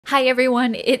Hi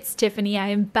everyone, it's Tiffany. I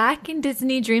am back in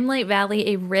Disney Dreamlight Valley,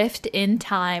 A Rift in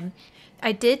Time.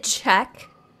 I did check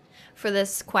for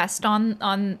this quest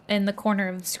on in the corner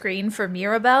of the screen for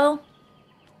Mirabelle.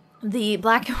 The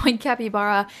black and white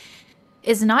capybara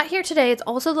is not here today. It's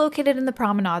also located in the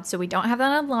promenade, so we don't have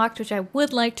that unlocked, which I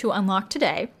would like to unlock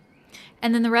today.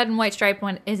 And then the red and white striped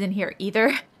one isn't here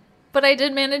either. But I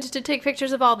did manage to take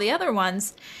pictures of all the other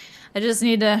ones. I just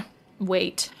need to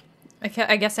wait.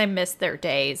 I guess I missed their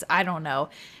days. I don't know.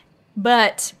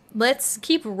 But let's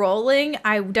keep rolling.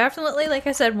 I definitely, like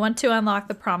I said, want to unlock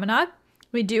the promenade.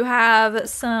 We do have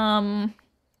some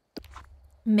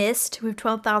mist. We have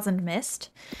 12,000 mist.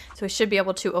 So we should be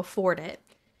able to afford it.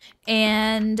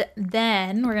 And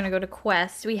then we're going to go to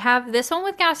quests. We have this one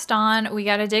with Gaston. We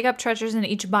got to dig up treasures in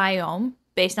each biome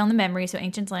based on the memory. So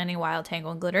Ancient's Landing, Wild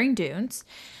Tangle, and Glittering Dunes.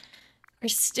 We're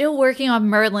still working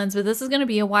on Merlins, but this is going to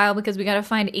be a while because we got to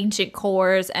find ancient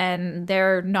cores and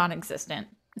they're non-existent.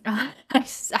 I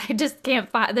just can't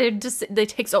find, they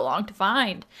take so long to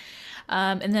find.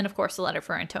 And then of course the letter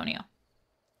for Antonio.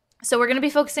 So we're going to be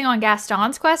focusing on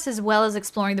Gaston's quest as well as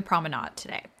exploring the promenade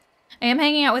today. I am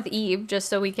hanging out with Eve just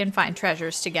so we can find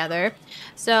treasures together.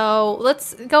 So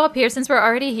let's go up here. Since we're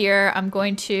already here, I'm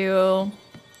going to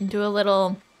do a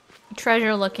little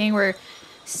treasure looking. We're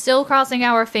still crossing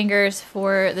our fingers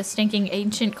for the stinking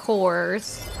ancient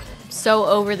cores. So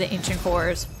over the ancient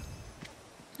cores.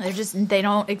 They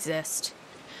don't exist.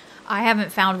 I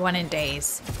haven't found one in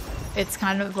days. It's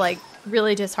kind of like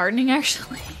really disheartening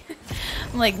actually.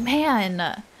 I'm like, man.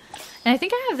 And I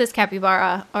think I have this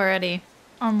capybara already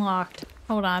unlocked.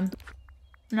 Hold on.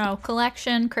 No,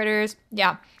 collection, critters.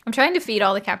 Yeah, I'm trying to feed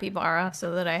all the capybara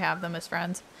so that I have them as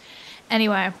friends.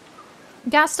 Anyway.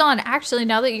 Gaston, actually,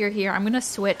 now that you're here, I'm going to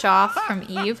switch off from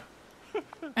Eve,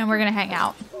 and we're going to hang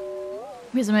out,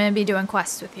 because I'm going to be doing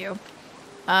quests with you.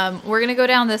 We're going to go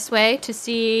down this way to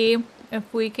see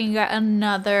if we can get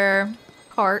another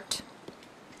cart.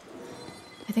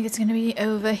 I think it's going to be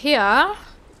over here,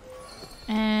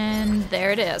 and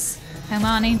there it is. Come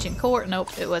on, ancient core.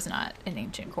 Nope, it was not an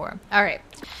ancient core. All right,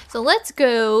 so let's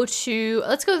go to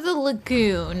the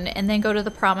lagoon, and then go to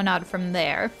the promenade from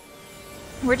there.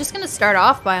 We're just going to start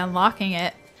off by unlocking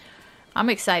it. I'm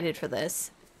excited for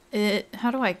this. How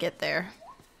do I get there?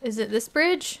 Is it this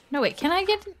bridge? No, wait, can I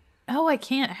get... Oh, I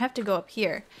can't. I have to go up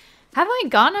here. Have I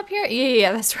gone up here?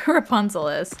 Yeah, that's where Rapunzel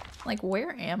is. Like,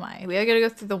 where am I? We gotta go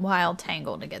through the Wild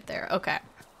Tangle to get there. Okay.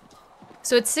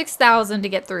 So it's 6,000 to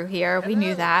get through here. We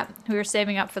knew that. We were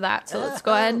saving up for that. So let's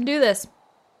go ahead and do this.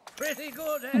 Pretty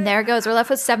good, And there it goes. We're left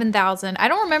with 7,000. I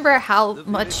don't remember how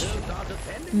much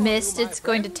mist it's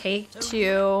going to take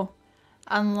to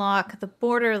unlock the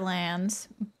Borderlands,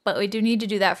 but we do need to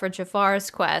do that for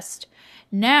Jafar's quest.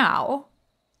 Now,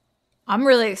 I'm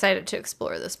really excited to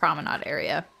explore this promenade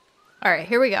area. All right,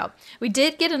 here we go. We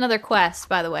did get another quest,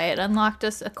 by the way. It unlocked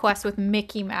us a quest with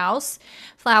Mickey Mouse.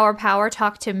 Flower Power,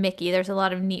 talk to Mickey. There's a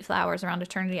lot of neat flowers around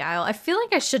Eternity Isle. I feel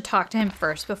like I should talk to him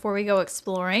first before we go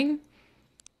exploring.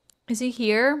 Is he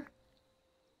here?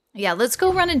 Yeah, let's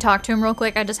go run and talk to him real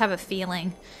quick. I just have a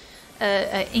feeling,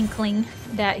 an inkling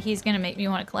that he's going to make me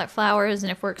want to collect flowers.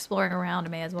 And if we're exploring around, I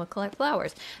may as well collect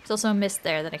flowers. There's also a mist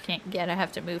there that I can't get. I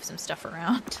have to move some stuff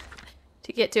around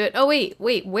to get to it. Oh, wait.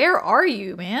 Where are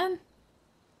you, man?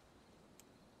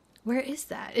 Where is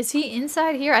that? Is he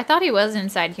inside here? I thought he was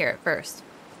inside here at first.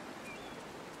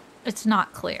 It's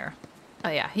not clear. Oh,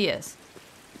 yeah, he is.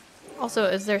 Also,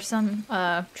 is there some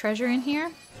treasure in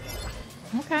here?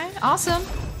 Okay, awesome.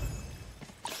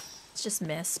 It's just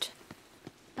mist.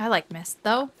 I like mist,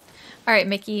 though. All right,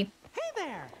 Mickey. Hey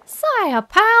there. Saya,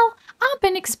 pal. I've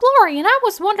been exploring, and I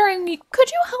was wondering,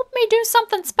 could you help me do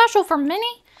something special for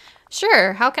Minnie?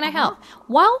 Sure, how can I help?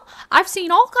 Well, I've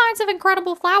seen all kinds of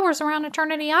incredible flowers around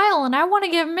Eternity Isle, and I want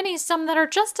to give Minnie some that are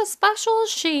just as special as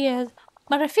she is.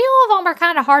 But a few of them are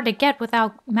kind of hard to get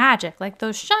without magic, like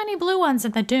those shiny blue ones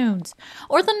in the dunes,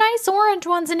 or the nice orange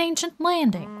ones in Ancient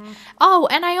Landing. Oh,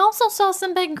 and I also saw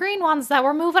some big green ones that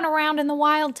were moving around in the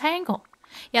Wild Tangle.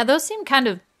 Yeah, those seem kind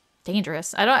of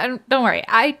dangerous. Don't worry,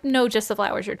 I know just the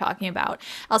flowers you're talking about.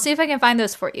 I'll see if I can find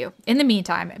those for you. In the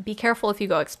meantime, be careful if you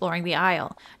go exploring the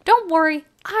Isle. Don't worry,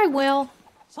 I will.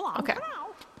 Okay.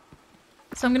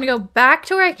 So I'm gonna go back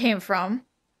to where I came from.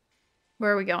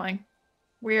 Where are we going?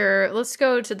 Let's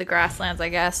go to the grasslands, I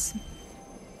guess.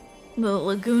 The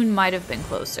lagoon might have been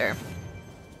closer.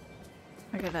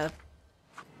 I gotta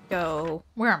go.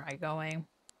 Where am I going?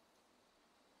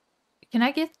 Can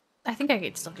I get... I think I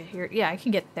can still get here. Yeah, I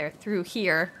can get there through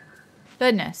here.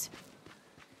 Goodness.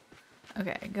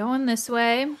 Okay, going this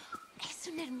way.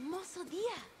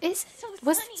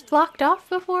 Was this blocked off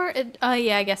before?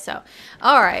 Yeah, I guess so.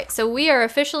 All right, so we are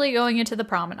officially going into the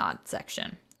promenade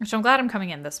section, which I'm glad I'm coming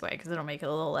in this way because it'll make it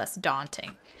a little less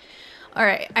daunting. All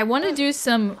right, I want to do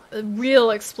some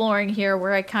real exploring here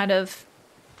where I kind of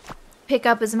pick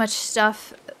up as much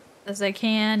stuff as I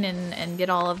can and get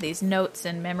all of these notes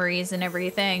and memories and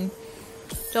everything.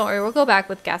 Don't worry, we'll go back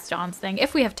with Gaston's thing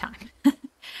if we have time.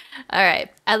 All right,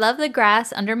 I love the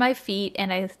grass under my feet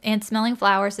and smelling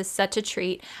flowers is such a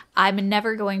treat. I'm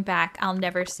never going back. I'll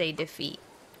never say defeat.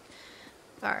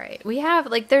 All right, we have,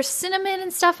 like, there's cinnamon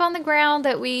and stuff on the ground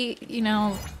that we, you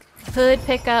know, could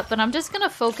pick up, but I'm just gonna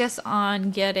focus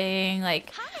on getting,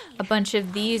 like, a bunch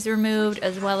of these removed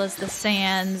as well as the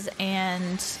sands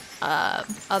and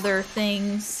other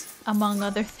things, among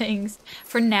other things,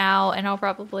 for now, and I'll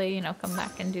probably, you know, come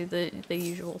back and do the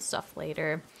usual stuff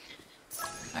later.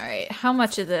 All right, how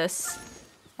much of this?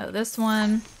 Oh, this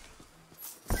one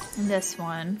and this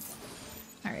one.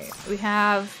 All right, we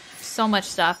have so much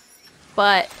stuff,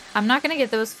 but I'm not gonna get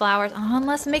those flowers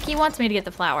unless Mickey wants me to get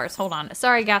the flowers. Hold on,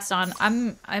 sorry, Gaston.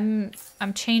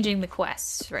 I'm changing the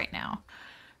quests right now.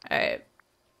 All right,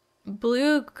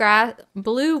 blue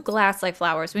glass-like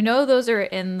flowers. We know those are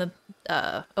in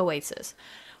the oasis.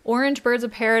 Orange birds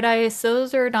of paradise,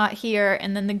 those are not here,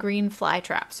 and then the green fly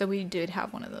trap. So we did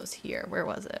have one of those here. Where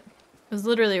was it? It was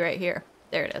literally right here.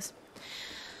 There it is.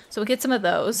 So we'll get some of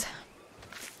those.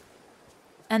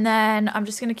 And then I'm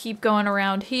just going to keep going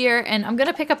around here, and I'm going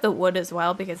to pick up the wood as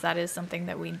well because that is something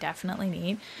that we definitely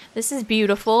need. This is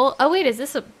beautiful. Oh wait, is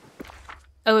this a...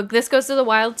 Oh, this goes to the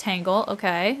wild tangle.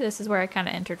 Okay, this is where I kind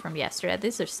of entered from yesterday.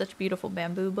 These are such beautiful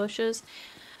bamboo bushes.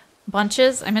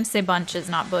 Bunches? I meant to say bunches,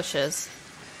 not bushes.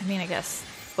 I mean, I guess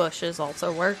bushes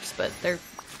also works, but they're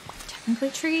technically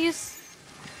trees,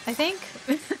 I think.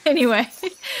 Anyway,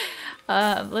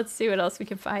 let's see what else we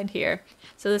can find here.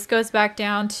 So this goes back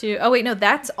down to... Oh, wait, no,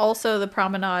 that's also the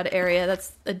promenade area.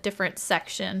 That's a different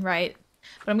section, right?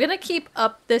 But I'm going to keep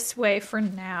up this way for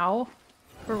now.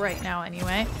 For right now,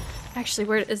 anyway. Actually,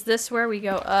 where is this where we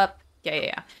go up?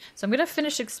 Yeah. So I'm going to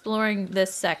finish exploring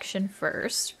this section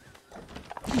first.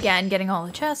 Again, getting all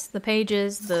the chests, the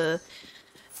pages, the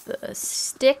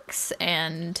sticks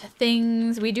and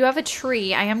things. We do have a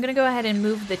tree. I am going to go ahead and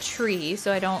move the tree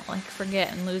so I don't, like,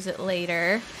 forget and lose it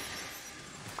later.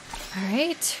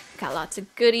 Alright, got lots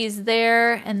of goodies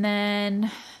there. And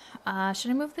then,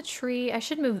 should I move the tree? I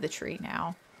should move the tree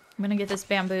now. I'm going to get this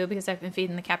bamboo because I've been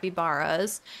feeding the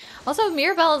capybaras. Also,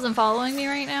 Mirabelle isn't following me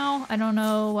right now. I don't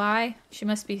know why. She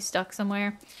must be stuck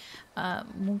somewhere.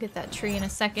 We'll get that tree in a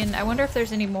second. I wonder if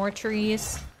there's any more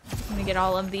trees. I'm gonna get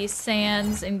all of these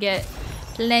sands and get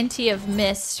plenty of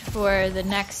mist for the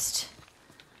next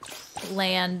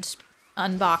land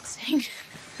unboxing.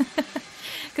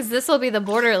 Because this will be the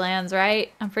Borderlands,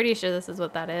 right? I'm pretty sure this is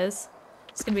what that is.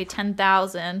 It's gonna be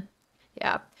 10,000.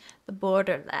 Yeah, the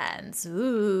Borderlands.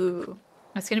 Ooh,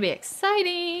 that's gonna be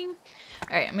exciting.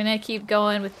 All right, I'm gonna keep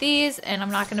going with these, and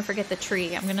I'm not gonna forget the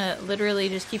tree. I'm gonna literally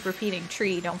just keep repeating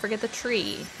tree. Don't forget the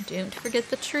tree. Don't forget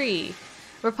the tree.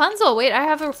 Rapunzel, wait, I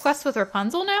have a request with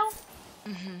Rapunzel now?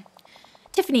 Mm-hmm.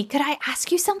 Tiffany, could I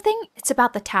ask you something? It's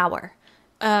about the tower.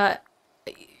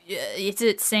 Is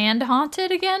it sand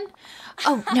haunted again?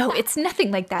 Oh, no, it's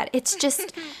nothing like that. It's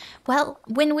just, well,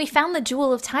 when we found the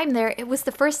Jewel of Time there, it was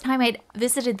the first time I'd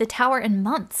visited the tower in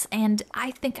months, and I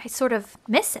think I sort of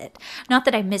miss it. Not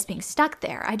that I miss being stuck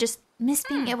there, I just miss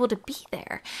being able to be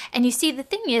there. And you see, the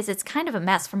thing is, it's kind of a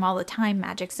mess from all the time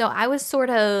magic, so I was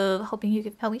sort of hoping you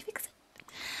could help me fix it.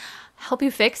 Help you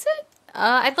fix it?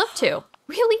 I'd love to.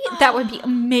 Really? That would be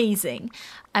amazing.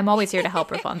 I'm always here to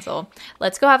help, Rapunzel.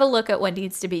 Let's go have a look at what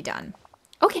needs to be done.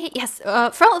 Okay, yes,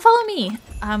 follow me.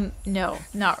 No,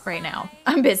 not right now.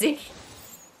 I'm busy.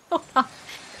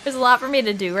 There's a lot for me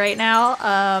to do right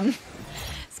now.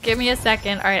 Just give me a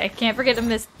second. All right, I can't forget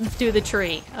to do the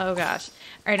tree. Oh gosh.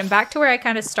 All right, I'm back to where I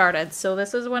kind of started. So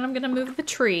this is when I'm gonna move the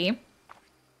tree.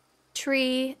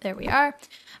 There we are.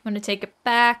 I'm going to take it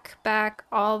back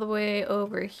all the way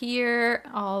over here,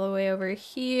 all the way over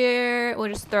here. We'll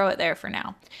just throw it there for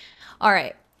now. All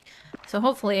right. So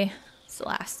hopefully it's the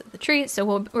last of the tree.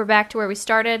 So we're back to where we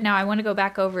started. Now I want to go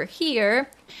back over here.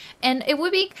 And it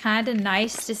would be kind of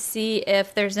nice to see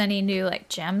if there's any new, like,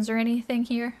 gems or anything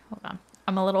here. Hold on.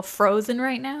 I'm a little frozen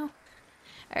right now.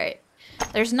 All right.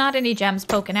 There's not any gems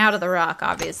poking out of the rock,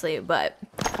 obviously, but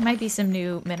there might be some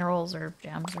new minerals or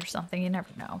gems or something. You never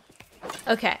know.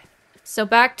 Okay, so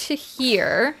back to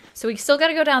here. So we still got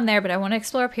to go down there, but I want to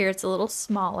explore up here. It's a little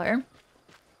smaller.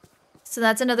 So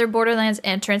that's another Borderlands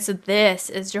entrance. So this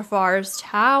is Jafar's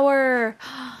tower.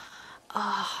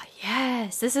 Oh,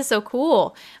 Yes, this is so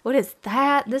cool. What is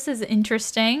that? This is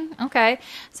interesting. Okay,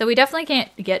 so we definitely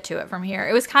can't get to it from here.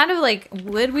 It was kind of like,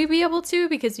 would we be able to?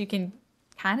 Because you can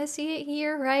kind of see it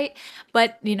here, right?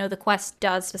 But, you know, the quest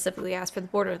does specifically ask for the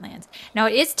Borderlands. Now,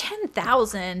 it is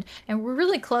 10,000, and we're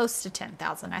really close to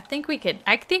 10,000. I think we can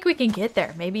get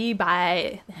there, maybe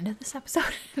by the end of this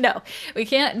episode. No, we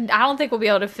can't. I don't think we'll be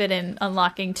able to fit in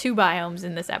unlocking 2 biomes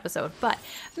in this episode, but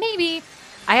maybe.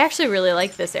 I actually really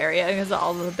like this area because of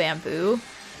all the bamboo.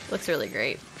 Looks really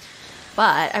great.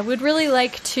 But I would really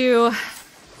like to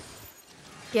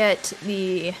get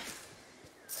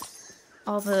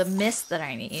all the mist that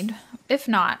I need. If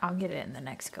not, I'll get it in the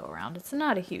next go around. It's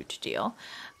not a huge deal.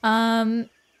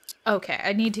 Okay,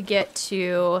 I need to get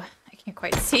to, I can't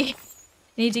quite see.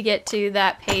 I need to get to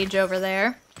that page over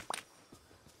there.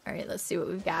 All right, let's see what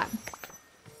we've got.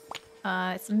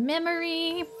 It's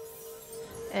memory.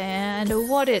 And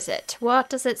what is it? What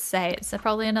does it say? It's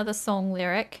probably another song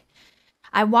lyric.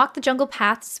 I walk the jungle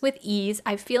paths with ease.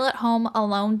 I feel at home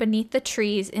alone beneath the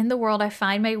trees. In the world I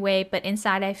find my way, but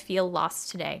inside I feel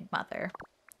lost today, mother.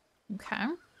 Okay.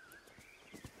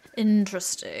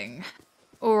 Interesting.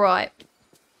 Alright.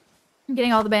 I'm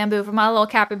getting all the bamboo for my little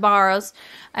capybaras.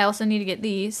 I also need to get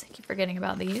these. I keep forgetting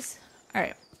about these.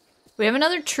 Alright. We have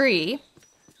another tree.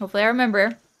 Hopefully I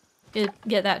remember to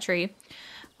get that tree.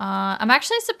 I'm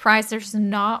actually surprised there's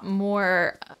not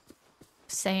more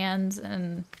sands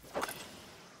and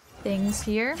things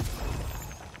here.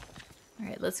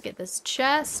 Alright, let's get this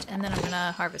chest, and then I'm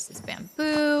gonna harvest this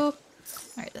bamboo.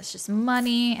 Alright, that's just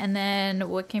money, and then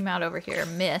what came out over here?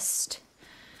 Mist.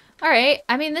 Alright,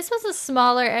 I mean, this was a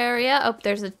smaller area. Oh,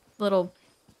 there's a little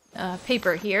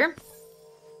paper here.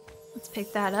 Let's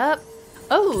pick that up.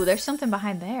 Oh, there's something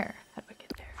behind there. How do I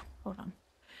get there? Hold on.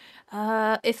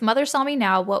 If mother saw me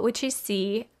now, what would she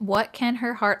see? What can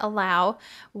her heart allow?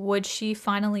 Would she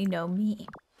finally know me?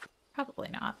 Probably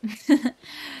not.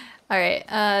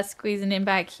 Alright, squeezing in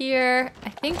back here. I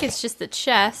think it's just the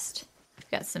chest.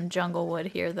 Got some jungle wood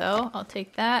here, though. I'll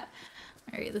take that.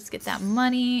 Alright, let's get that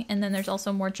money. And then there's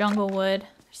also more jungle wood.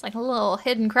 There's like a little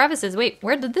hidden crevices. Wait,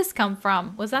 where did this come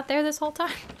from? Was that there this whole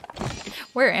time?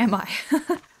 Where am I?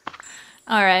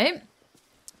 Alright.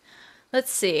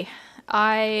 Let's see.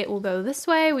 I will go this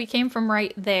way. We came from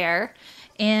right there.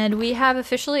 And we have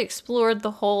officially explored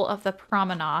the whole of the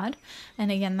promenade.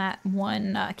 And again, that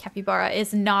one capybara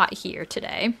is not here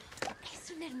today.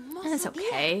 That's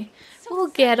okay. We'll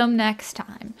get him next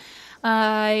time.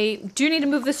 I do need to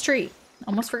move this tree.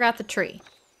 Almost forgot the tree.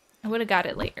 I would have got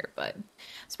it later, but I'm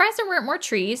surprised there weren't more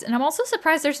trees. And I'm also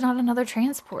surprised there's not another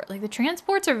transport. Like, the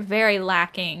transports are very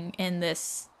lacking in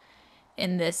this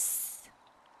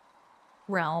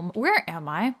realm. Where am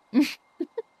I?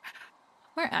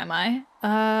 Where am I?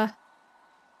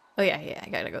 Oh yeah, I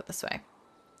gotta go this way.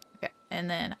 Okay, and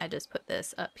then I just put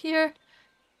this up here.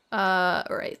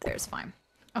 Right there's fine.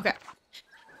 Okay.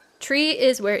 Tree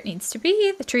is where it needs to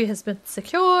be. The tree has been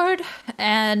secured.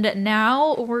 And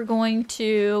now we're going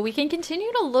to, we can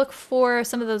continue to look for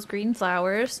some of those green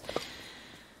flowers.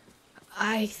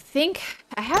 I think,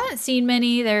 I haven't seen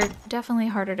many. They're definitely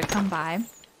harder to come by.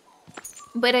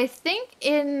 But I think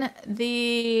in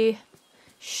the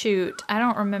shoot, I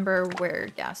don't remember where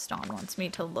Gaston wants me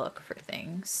to look for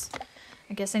things.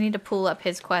 I guess I need to pull up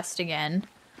his quest again.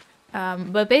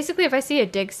 But basically, if I see a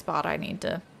dig spot, I need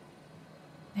to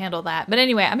handle that. But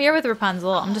anyway, I'm here with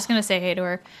Rapunzel. I'm just gonna say hey to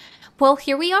her. Well,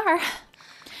 here we are.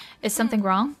 Is something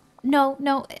wrong?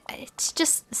 No, it's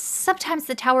just sometimes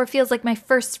the tower feels like my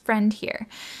first friend here.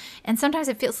 And sometimes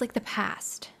it feels like the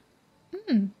past.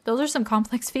 Those are some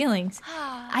complex feelings.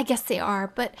 I guess they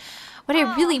are, but what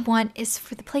I really want is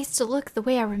for the place to look the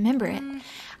way I remember it.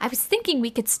 I was thinking we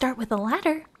could start with a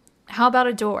ladder. How about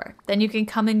a door? Then you can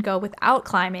come and go without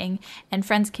climbing, and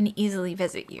friends can easily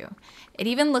visit you. It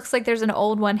even looks like there's an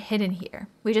old one hidden here.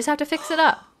 We just have to fix it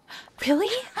up.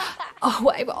 Really?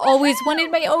 Oh, I've always wanted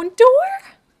my own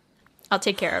door. I'll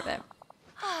take care of it.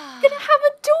 I'm gonna have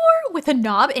a door with a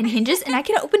knob and hinges, and I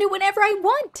can open it whenever I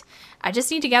want. I just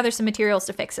need to gather some materials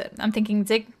to fix it. I'm thinking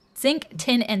zinc,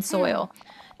 tin, and soil.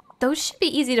 Those should be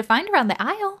easy to find around the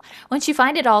aisle. Once you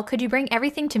find it all, could you bring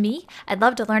everything to me? I'd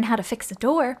love to learn how to fix a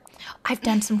door. I've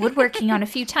done some woodworking on a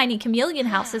few tiny chameleon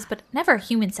houses, but never a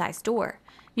human-sized door.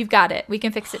 You've got it. We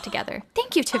can fix it together.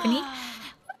 Thank you, Tiffany.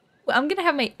 I'm gonna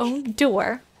have my own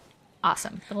door.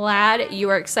 Awesome. Glad you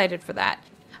are excited for that.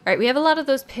 All right, we have a lot of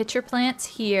those pitcher plants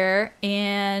here,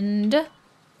 and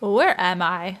where am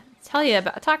I?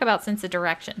 Talk about sense of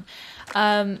direction.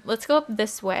 Let's go up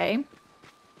this way.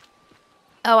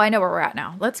 Oh, I know where we're at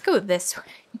now. Let's go this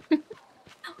way.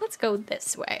 Let's go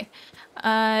this way.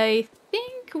 I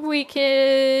think think we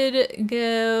could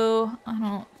go... I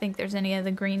don't think there's any of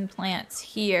the green plants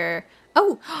here.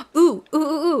 Oh! Ooh! Ooh!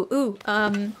 Ooh! Ooh!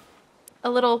 Ooh! A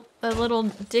little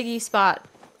diggy spot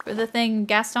for the thing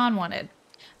Gaston wanted.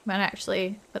 I'm gonna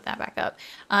actually put that back up.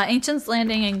 Ancient's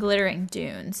Landing and Glittering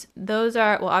Dunes. Those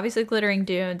are, well, obviously Glittering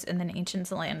Dunes and then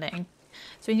Ancient's Landing.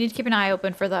 So we need to keep an eye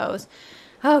open for those.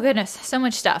 Oh goodness, so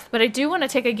much stuff. But I do want to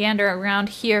take a gander around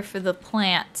here for the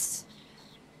plants.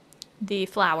 The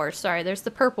flowers, sorry. There's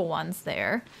the purple ones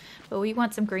there. But we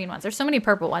want some green ones. There's so many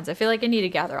purple ones. I feel like I need to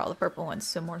gather all the purple ones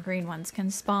so more green ones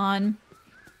can spawn.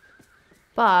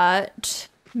 But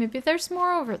maybe there's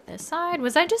more over this side.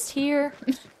 Was I just here?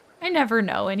 I never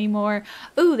know anymore.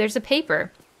 Ooh, there's a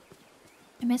paper.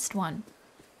 I missed one.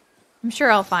 I'm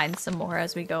sure I'll find some more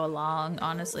as we go along.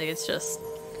 Honestly, it's just...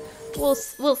 We'll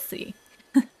see.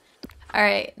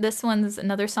 Alright, this one's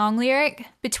another song lyric.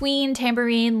 Between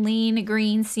tambourine, lean,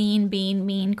 green, scene, bean,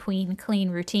 mean, queen,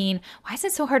 clean, routine. Why is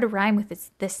it so hard to rhyme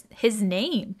with his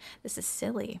name? This is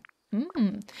silly.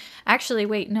 Actually,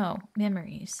 wait, no.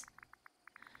 Memories.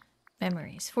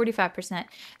 Memories, 45%.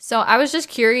 So I was just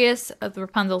curious of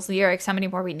Rapunzel's lyrics, how many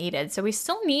more we needed. So we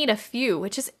still need a few,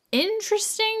 which is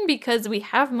interesting because we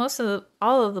have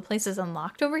all of the places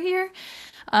unlocked over here.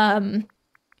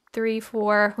 3,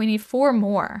 4, we need 4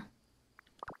 more.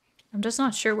 I'm just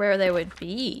not sure where they would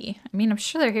be. I mean, I'm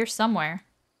sure they're here somewhere.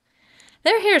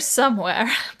 They're here somewhere,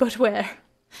 but where?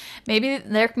 Maybe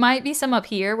there might be some up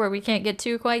here where we can't get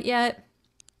to quite yet.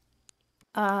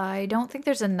 I don't think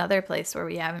there's another place where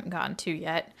we haven't gotten to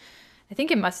yet. I think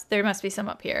there must be some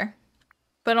up here.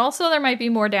 But also there might be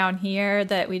more down here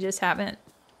that we just haven't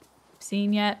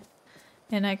seen yet.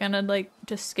 And I kind of like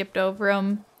just skipped over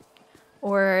them.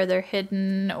 Or they're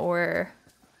hidden or...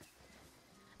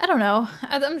 I don't know.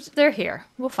 They're here.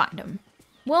 We'll find them.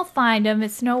 We'll find them.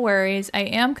 It's no worries. I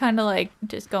am kind of like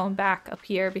just going back up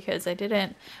here because I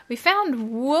didn't... We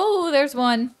found... Whoa, there's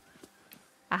one.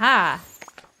 Aha.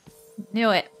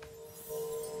 Knew it.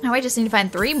 Now I just need to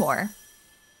find 3 more.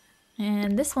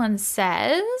 And this one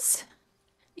says,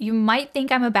 you might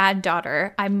think I'm a bad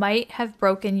daughter. I might have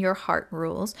broken your heart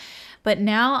rules, but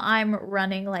now I'm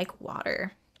running like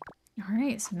water. All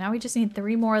right, so now we just need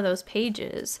 3 more of those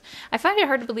pages. I find it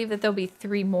hard to believe that there'll be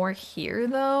 3 more here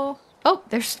though. Oh,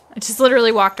 I just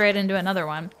literally walked right into another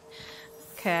one.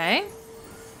 Okay.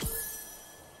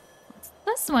 What's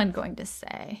this one going to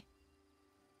say?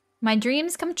 My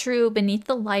dreams come true beneath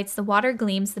the lights, the water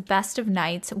gleams, the best of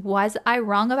nights. Was I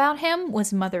wrong about him?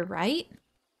 Was Mother right?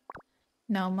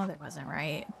 No, Mother wasn't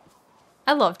right.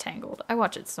 I love Tangled. I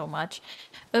watch it so much.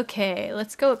 Okay,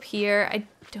 let's go up here. I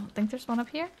don't think there's one up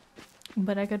here,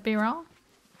 but I could be wrong.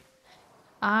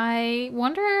 I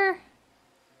wonder...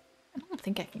 I don't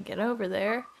think I can get over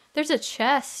there. There's a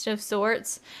chest of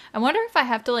sorts. I wonder if I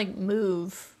have to like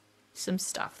move some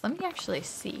stuff. Let me actually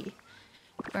see.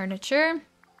 Furniture.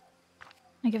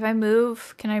 Like if I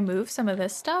move, can I move some of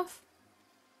this stuff?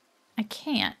 I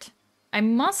can't. I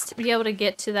must be able to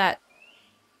get to that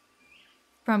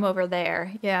from over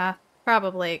there. Yeah,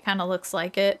 probably. It kind of looks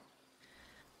like it.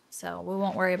 So we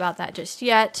won't worry about that just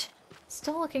yet.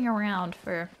 Still looking around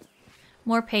for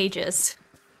more pages.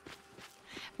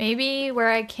 Maybe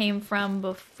where I came from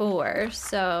before.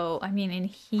 So, I mean, in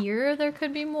here there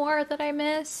could be more that I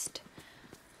missed.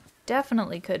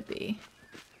 Definitely could be.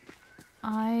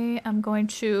 I am going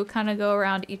to kind of go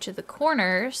around each of the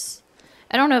corners.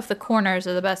 I don't know if the corners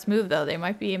are the best move, though. They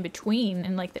might be in between,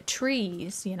 in like the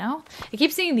trees, you know? I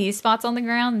keep seeing these spots on the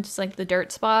ground, just like the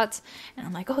dirt spots. And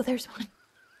I'm like, oh, there's one.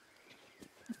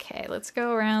 Okay, let's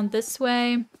go around this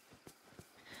way.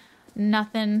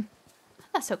 Nothing.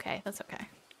 That's okay. That's okay.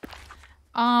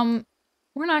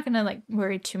 We're not gonna like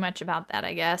worry too much about that,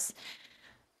 I guess.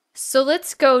 So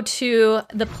let's go to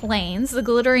the plains, the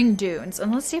glittering dunes,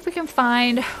 and let's see if we can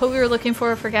find what we were looking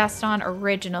for Gaston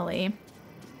originally.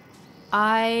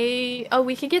 Oh,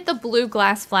 we could get the blue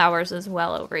glass flowers as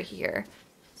well over here.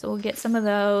 So we'll get some of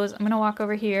those. I'm gonna walk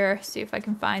over here, see if I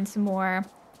can find some more.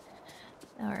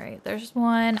 All right, there's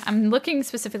one. I'm looking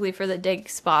specifically for the dig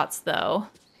spots though,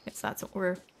 because that's what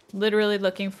we're literally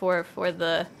looking for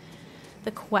the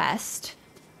quest.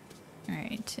 All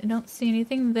right, I don't see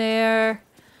anything there.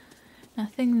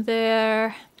 Nothing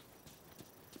there.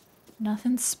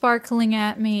 Nothing sparkling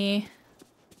at me.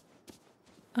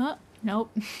 Oh,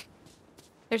 nope.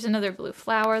 There's another blue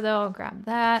flower though, I'll grab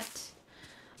that.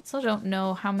 Still don't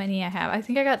know how many I have. I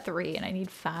think I got 3 and I need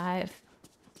 5.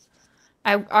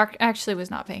 I actually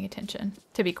was not paying attention,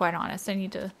 to be quite honest. I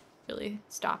need to really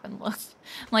stop and look.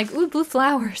 I'm like, ooh, blue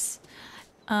flowers.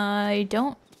 I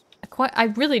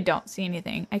really don't see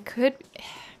anything. I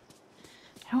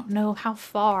don't know how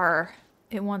far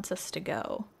it wants us to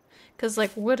go. Because,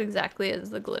 like, what exactly is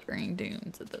the glittering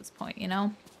dunes at this point, you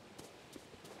know?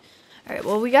 Alright,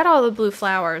 well, we got all the blue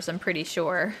flowers, I'm pretty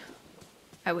sure.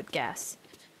 I would guess.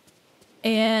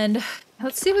 And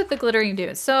let's see what the glittering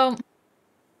dunes. So,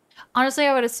 honestly,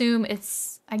 I would assume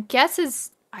I guess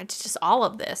it's just all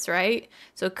of this, right?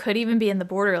 So it could even be in the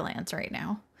Borderlands right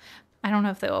now. I don't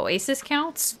know if the Oasis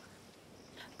counts.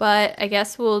 But I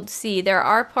guess we'll see. There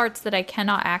are parts that I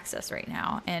cannot access right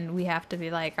now. And we have to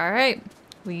be like, alright,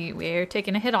 we're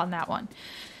taking a hit on that one.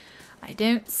 I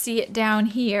don't see it down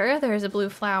here. There's a blue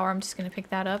flower. I'm just going to pick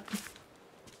that up.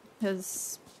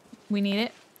 Because we need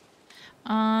it.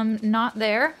 Not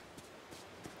there.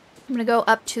 I'm going to go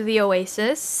up to the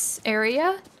Oasis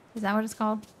area. Is that what it's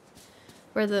called?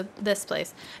 Or this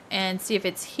place. And see if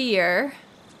it's here.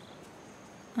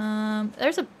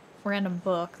 There's a random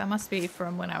book. That must be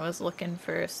from when I was looking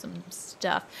for some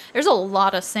stuff. There's a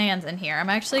lot of sands in here. I'm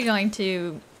actually going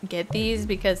to get these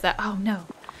because oh no.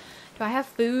 Do I have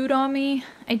food on me?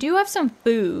 I do have some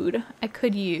food I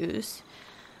could use.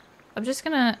 I'm just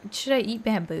gonna, should I eat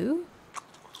bamboo?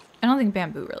 I don't think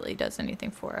bamboo really does anything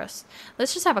for us.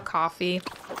 Let's just have a coffee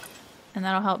and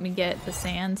that'll help me get the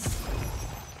sands.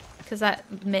 Because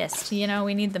that mist, you know,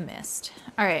 we need the mist.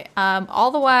 Alright,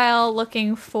 all the while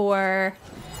looking for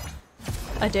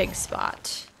a dig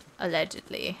spot,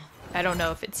 allegedly. I don't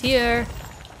know if it's here.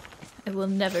 I will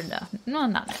never know. No,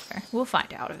 not never. We'll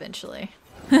find out eventually.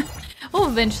 We'll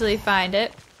eventually find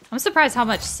it. I'm surprised how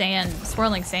much sand,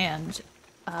 swirling sand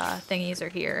thingies are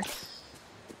here.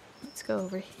 Let's go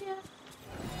over here.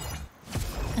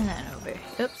 And then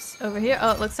over here.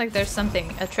 Oh, it looks like there's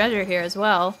a treasure here as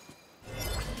well.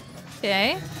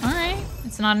 Okay, alright.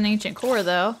 It's not an ancient core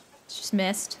though. It's just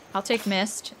mist. I'll take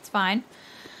mist. It's fine.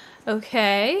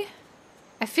 Okay.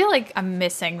 I feel like I'm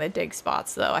missing the dig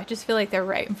spots though. I just feel like they're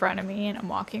right in front of me and I'm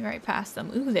walking right past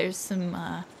them. Ooh, there's some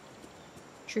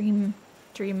dream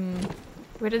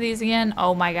what are these again?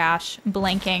 Oh my gosh, I'm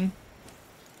blanking.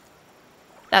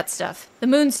 That stuff. The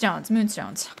moonstones.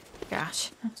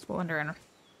 Gosh, I was wondering.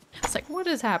 It's like, what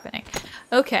is happening?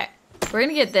 Okay, we're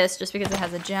gonna get this just because it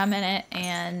has a gem in it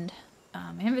and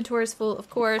my inventory is full, of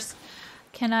course.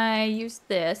 Can I use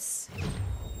this?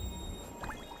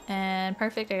 And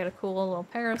perfect, I got a cool little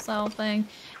parasol thing.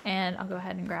 And I'll go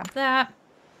ahead and grab that.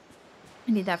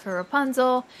 I need that for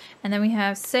Rapunzel. And then we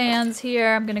have sands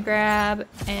here I'm gonna grab.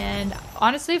 And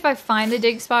honestly, if I find the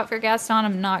dig spot for Gaston,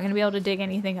 I'm not gonna be able to dig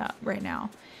anything up right now.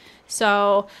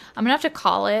 So I'm gonna have to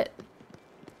call it.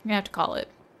 I'm gonna have to call it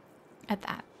at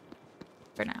that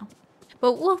for now.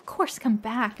 But we'll of course come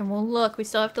back and we'll look. We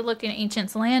still have to look in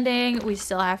Ancient's Landing. We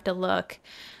still have to look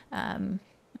in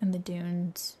the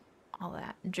dunes. All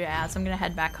that jazz. I'm gonna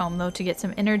head back home though to get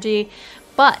some energy,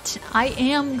 but I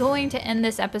am going to end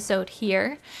this episode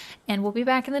here and we'll be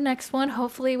back in the next one,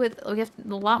 hopefully we have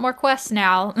a lot more quests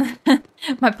now.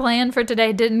 My plan for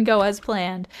today didn't go as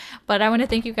planned, but I want to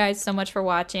thank you guys so much for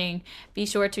watching. Be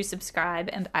sure to subscribe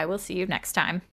and I will see you next time.